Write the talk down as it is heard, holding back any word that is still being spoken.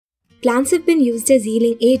plants have been used as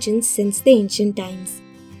healing agents since the ancient times.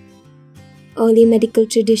 Early medical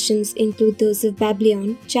traditions include those of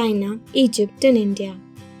Babylon, China, Egypt, and India.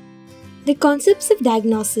 The concepts of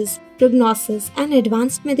diagnosis, prognosis, and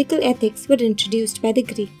advanced medical ethics were introduced by the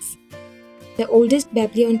Greeks. The oldest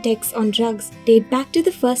Babylon texts on drugs date back to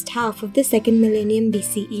the first half of the 2nd millennium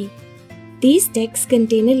BCE. These texts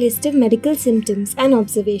contain a list of medical symptoms and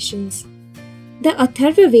observations. The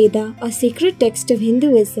Atharva Veda, a sacred text of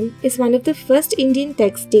Hinduism, is one of the first Indian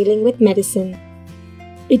texts dealing with medicine.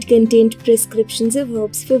 It contained prescriptions of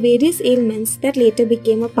herbs for various ailments that later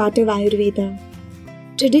became a part of Ayurveda.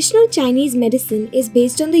 Traditional Chinese medicine is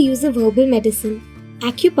based on the use of herbal medicine,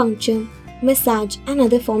 acupuncture, massage, and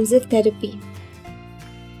other forms of therapy.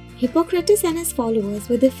 Hippocrates and his followers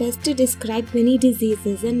were the first to describe many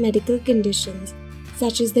diseases and medical conditions,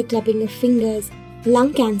 such as the clubbing of fingers,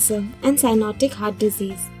 lung cancer, and cyanotic heart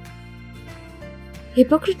disease.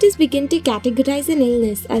 Hippocrates began to categorize an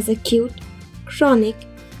illness as acute, chronic,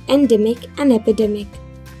 endemic, and epidemic.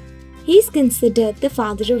 He is considered the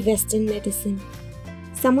father of Western medicine.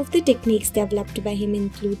 Some of the techniques developed by him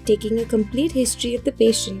include taking a complete history of the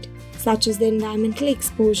patient, such as the environmental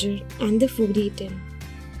exposure and the food eaten.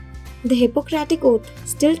 The Hippocratic Oath,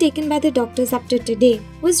 still taken by the doctors up to today,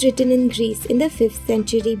 was written in Greece in the 5th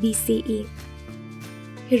century BCE.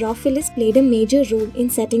 Herophilus played a major role in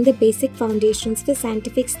setting the basic foundations for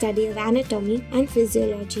scientific study of anatomy and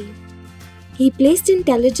physiology. He placed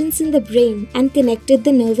intelligence in the brain and connected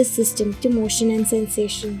the nervous system to motion and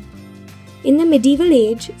sensation. In the medieval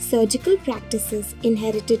age, surgical practices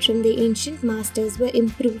inherited from the ancient masters were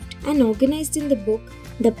improved and organized in the book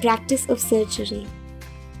The Practice of Surgery.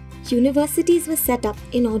 Universities were set up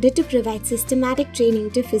in order to provide systematic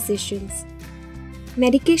training to physicians.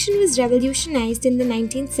 Medication was revolutionized in the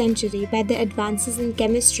 19th century by the advances in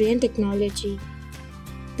chemistry and technology.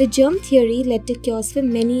 The germ theory led to cures for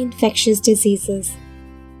many infectious diseases.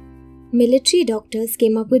 Military doctors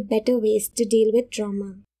came up with better ways to deal with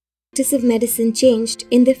trauma. The practice of medicine changed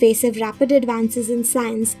in the face of rapid advances in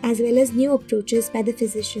science as well as new approaches by the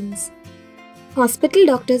physicians. Hospital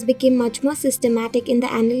doctors became much more systematic in the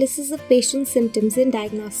analysis of patient symptoms and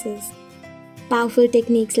diagnosis. Powerful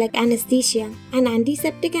techniques like anesthesia and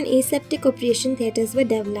antiseptic and aseptic operation theatres were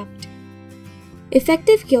developed.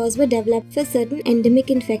 Effective cures were developed for certain endemic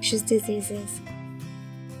infectious diseases.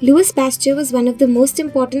 Louis Pasteur was one of the most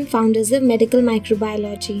important founders of medical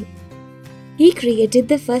microbiology. He created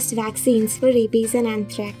the first vaccines for rabies and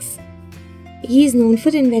anthrax. He is known for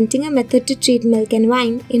inventing a method to treat milk and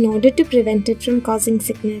wine in order to prevent it from causing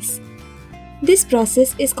sickness. This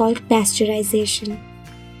process is called pasteurization.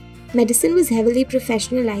 Medicine was heavily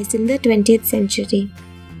professionalized in the 20th century.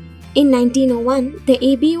 In 1901, the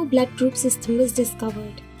ABO blood group system was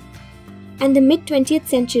discovered, and the mid-20th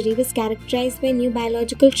century was characterized by new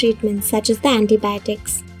biological treatments such as the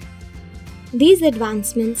antibiotics. These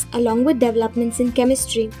advancements, along with developments in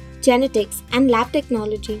chemistry, genetics, and lab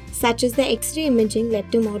technology such as the X-ray imaging, led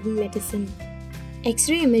to modern medicine.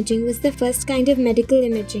 X-ray imaging was the first kind of medical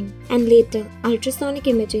imaging, and later ultrasonic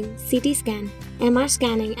imaging, CT scan, MR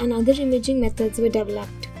scanning, and other imaging methods were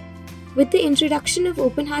developed. With the introduction of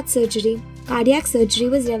open heart surgery, cardiac surgery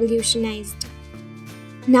was revolutionized.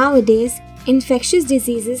 Nowadays, infectious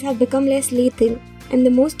diseases have become less lethal, and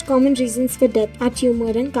the most common reasons for death are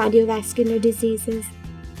tumor and cardiovascular diseases.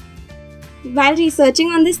 While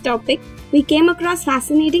researching on this topic, we came across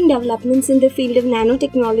fascinating developments in the field of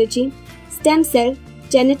nanotechnology, stem cell,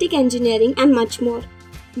 genetic engineering, and much more.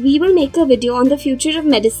 We will make a video on the future of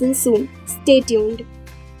medicine soon. Stay tuned.